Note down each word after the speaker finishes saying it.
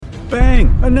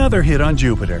Bang! Another hit on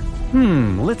Jupiter.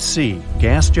 Let's see.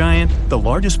 Gas giant, the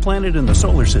largest planet in the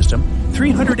solar system,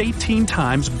 318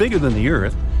 times bigger than the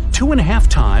Earth, 2.5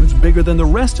 times bigger than the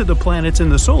rest of the planets in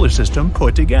the solar system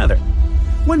put together.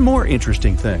 One more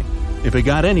interesting thing. If it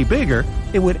got any bigger,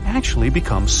 it would actually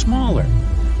become smaller.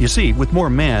 You see, with more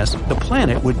mass, the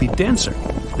planet would be denser.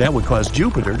 That would cause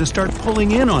Jupiter to start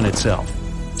pulling in on itself.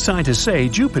 Scientists say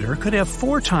Jupiter could have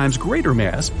 4 times greater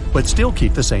mass, but still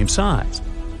keep the same size.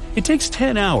 It takes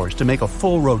 10 hours to make a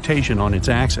full rotation on its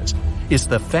axis. It's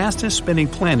the fastest spinning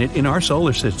planet in our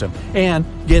solar system and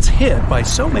gets hit by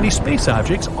so many space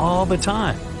objects all the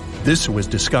time. This was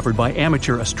discovered by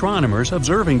amateur astronomers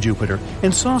observing Jupiter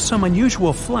and saw some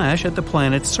unusual flash at the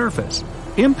planet's surface.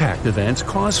 Impact events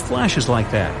cause flashes like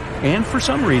that, and for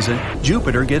some reason,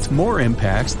 Jupiter gets more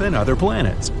impacts than other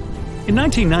planets. In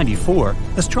 1994,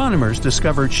 astronomers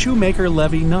discovered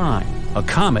Shoemaker-Levy 9, a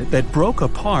comet that broke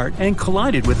apart and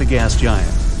collided with the gas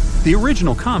giant. The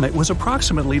original comet was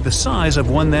approximately the size of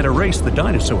one that erased the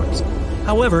dinosaurs.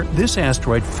 However, this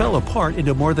asteroid fell apart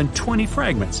into more than 20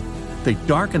 fragments. They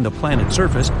darkened the planet's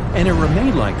surface, and it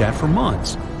remained like that for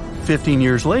months. 15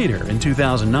 years later, in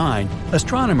 2009,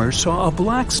 astronomers saw a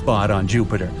black spot on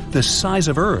Jupiter, the size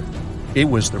of Earth. It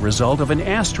was the result of an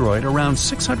asteroid around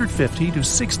 650 to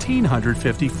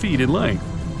 1,650 feet in length.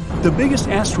 The biggest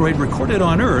asteroid recorded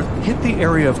on Earth hit the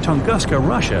area of Tunguska,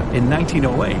 Russia in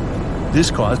 1908.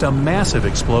 This caused a massive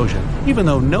explosion, even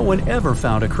though no one ever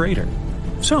found a crater.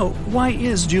 So, why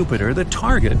is Jupiter the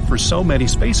target for so many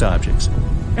space objects?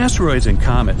 Asteroids and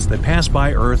comets that pass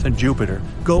by Earth and Jupiter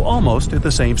go almost at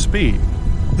the same speed.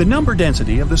 The number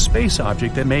density of the space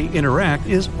object that may interact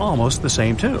is almost the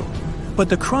same too. But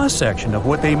the cross-section of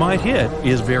what they might hit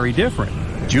is very different.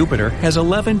 Jupiter has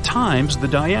 11 times the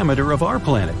diameter of our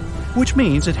planet, which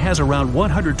means it has around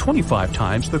 125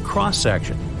 times the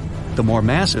cross-section. The more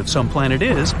massive some planet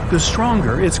is, the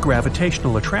stronger its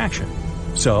gravitational attraction.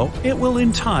 So, it will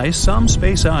entice some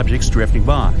space objects drifting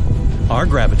by. Our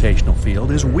gravitational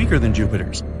field is weaker than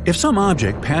Jupiter's. If some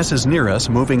object passes near us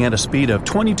moving at a speed of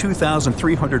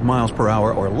 22,300 miles per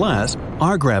hour or less,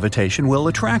 our gravitation will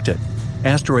attract it.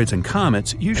 Asteroids and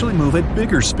comets usually move at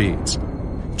bigger speeds.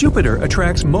 Jupiter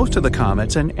attracts most of the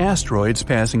comets and asteroids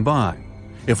passing by.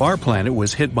 If our planet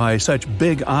was hit by such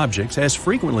big objects as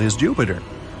frequently as Jupiter,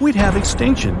 we'd have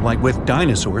extinction like with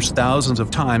dinosaurs thousands of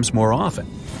times more often.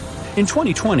 In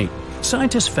 2020,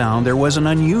 scientists found there was an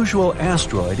unusual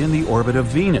asteroid in the orbit of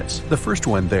Venus, the first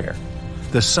one there.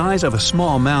 The size of a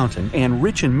small mountain and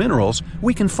rich in minerals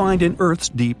we can find in Earth's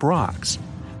deep rocks.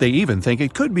 They even think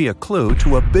it could be a clue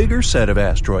to a bigger set of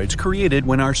asteroids created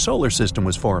when our solar system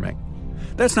was forming.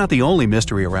 That's not the only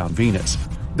mystery around Venus.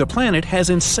 The planet has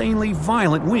insanely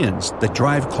violent winds that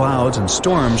drive clouds and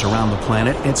storms around the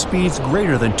planet at speeds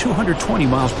greater than 220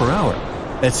 miles per hour.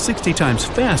 That's 60 times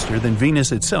faster than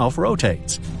Venus itself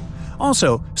rotates.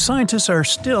 Also, scientists are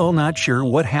still not sure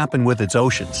what happened with its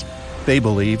oceans. They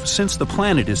believe since the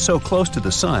planet is so close to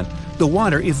the sun, the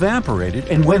water evaporated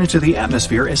and went into the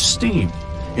atmosphere as steam.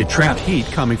 It trapped heat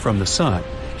coming from the sun,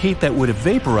 heat that would have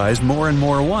vaporized more and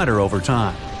more water over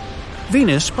time.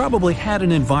 Venus probably had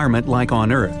an environment like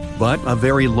on Earth, but a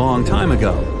very long time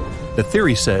ago. The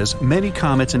theory says many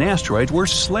comets and asteroids were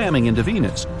slamming into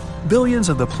Venus. Billions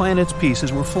of the planet's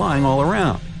pieces were flying all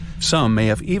around. Some may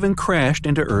have even crashed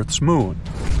into Earth's moon.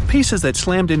 Pieces that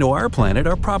slammed into our planet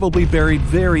are probably buried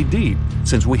very deep,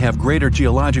 since we have greater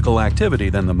geological activity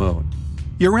than the moon.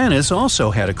 Uranus also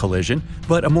had a collision,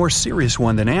 but a more serious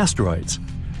one than asteroids.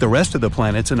 The rest of the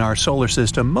planets in our solar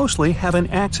system mostly have an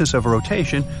axis of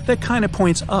rotation that kind of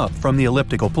points up from the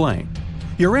elliptical plane.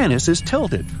 Uranus is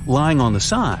tilted, lying on the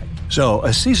side, so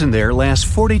a season there lasts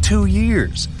 42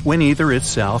 years, when either its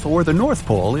south or the north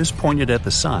pole is pointed at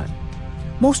the sun.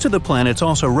 Most of the planets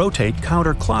also rotate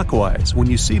counterclockwise when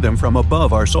you see them from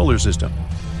above our solar system.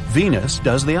 Venus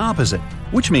does the opposite,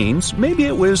 which means maybe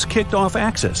it was kicked off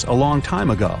axis a long time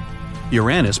ago.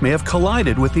 Uranus may have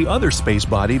collided with the other space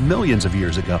body millions of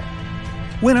years ago.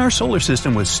 When our solar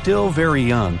system was still very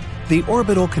young, the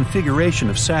orbital configuration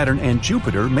of Saturn and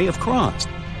Jupiter may have crossed.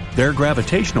 Their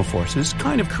gravitational forces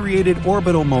kind of created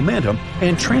orbital momentum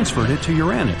and transferred it to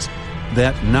Uranus.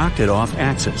 That knocked it off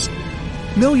axis.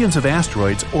 Millions of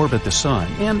asteroids orbit the Sun,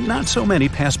 and not so many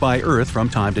pass by Earth from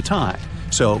time to time,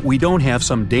 so we don't have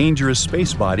some dangerous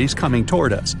space bodies coming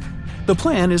toward us. The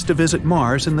plan is to visit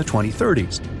Mars in the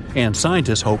 2030s, and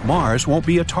scientists hope Mars won't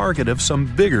be a target of some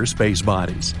bigger space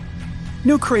bodies.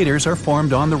 New craters are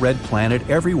formed on the red planet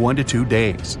every 1 to 2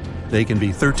 days. They can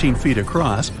be 13 feet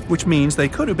across, which means they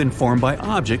could have been formed by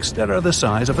objects that are the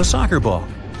size of a soccer ball.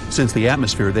 Since the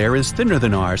atmosphere there is thinner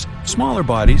than ours, smaller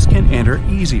bodies can enter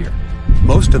easier.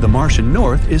 Most of the Martian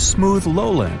north is smooth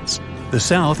lowlands. The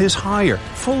south is higher,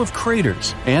 full of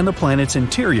craters, and the planet's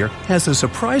interior has a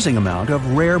surprising amount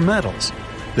of rare metals.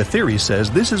 The theory says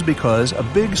this is because a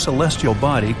big celestial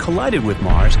body collided with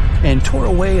Mars and tore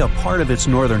away a part of its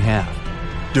northern half.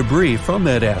 Debris from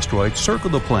that asteroid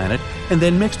circled the planet and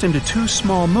then mixed into 2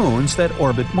 small moons that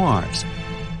orbit Mars.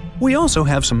 We also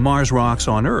have some Mars rocks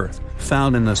on Earth,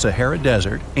 found in the Sahara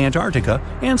Desert, Antarctica,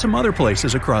 and some other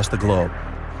places across the globe.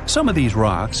 Some of these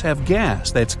rocks have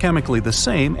gas that's chemically the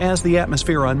same as the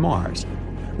atmosphere on Mars.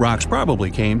 Rocks probably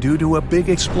came due to a big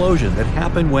explosion that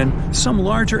happened when some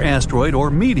larger asteroid or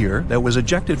meteor that was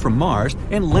ejected from Mars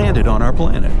and landed on our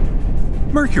planet.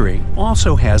 Mercury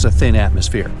also has a thin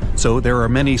atmosphere, so there are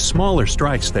many smaller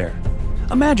strikes there.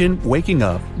 Imagine waking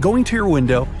up, going to your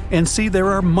window, and see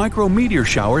there are micrometeor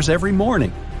showers every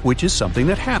morning, which is something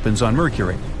that happens on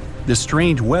Mercury. This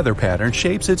strange weather pattern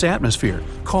shapes its atmosphere,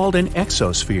 called an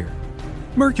exosphere.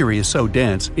 Mercury is so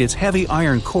dense, its heavy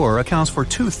iron core accounts for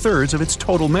 2/3 of its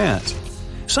total mass.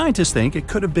 Scientists think it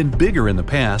could have been bigger in the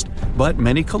past, but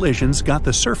many collisions got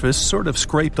the surface sort of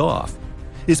scraped off.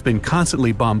 It's been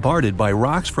constantly bombarded by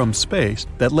rocks from space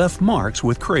that left marks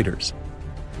with craters.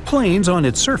 Plains on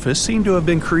its surface seem to have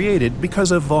been created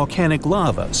because of volcanic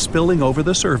lava spilling over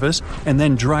the surface and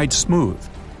then dried smooth.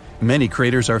 Many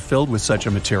craters are filled with such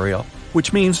a material,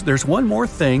 which means there's one more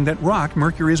thing that rocked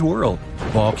Mercury's world: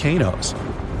 volcanoes.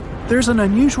 There's an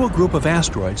unusual group of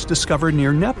asteroids discovered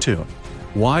near Neptune.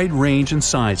 Wide range in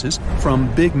sizes, from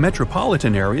big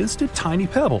metropolitan areas to tiny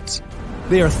pebbles.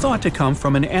 They are thought to come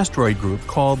from an asteroid group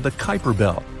called the Kuiper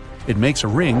Belt. It makes a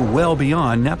ring well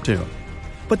beyond Neptune.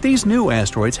 But these new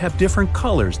asteroids have different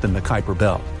colors than the Kuiper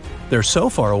Belt. They're so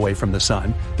far away from the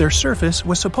Sun, their surface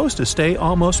was supposed to stay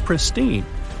almost pristine,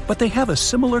 but they have a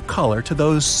similar color to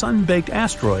those sun-baked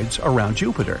asteroids around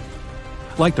Jupiter.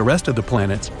 Like the rest of the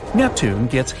planets, Neptune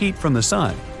gets heat from the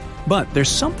Sun. But there's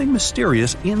something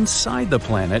mysterious inside the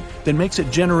planet that makes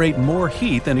it generate more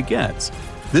heat than it gets.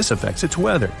 This affects its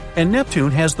weather, and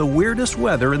Neptune has the weirdest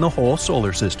weather in the whole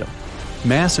solar system.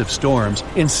 Massive storms,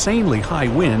 insanely high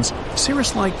winds,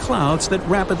 cirrus-like clouds that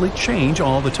rapidly change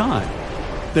all the time.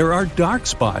 There are dark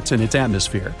spots in its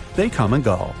atmosphere. They come and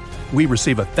go. We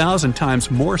receive 1,000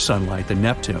 times more sunlight than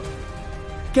Neptune.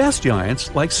 Gas giants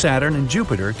like Saturn and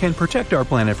Jupiter can protect our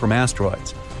planet from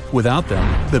asteroids. Without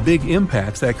them, the big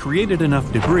impacts that created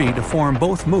enough debris to form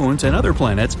both moons and other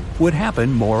planets would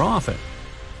happen more often.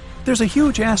 There's a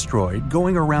huge asteroid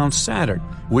going around Saturn,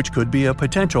 which could be a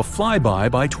potential flyby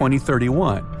by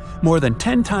 2031, more than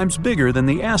 10 times bigger than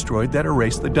the asteroid that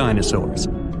erased the dinosaurs.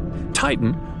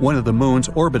 Titan, one of the moons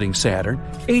orbiting Saturn,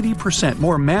 80%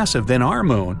 more massive than our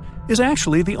moon, is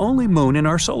actually the only moon in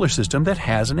our solar system that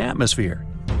has an atmosphere.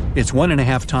 It's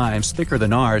 1.5 times thicker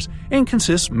than ours and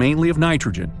consists mainly of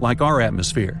nitrogen, like our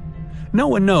atmosphere. No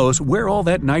one knows where all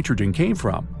that nitrogen came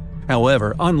from.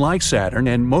 However, unlike Saturn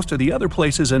and most of the other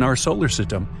places in our solar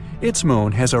system, its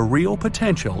moon has a real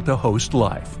potential to host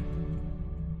life.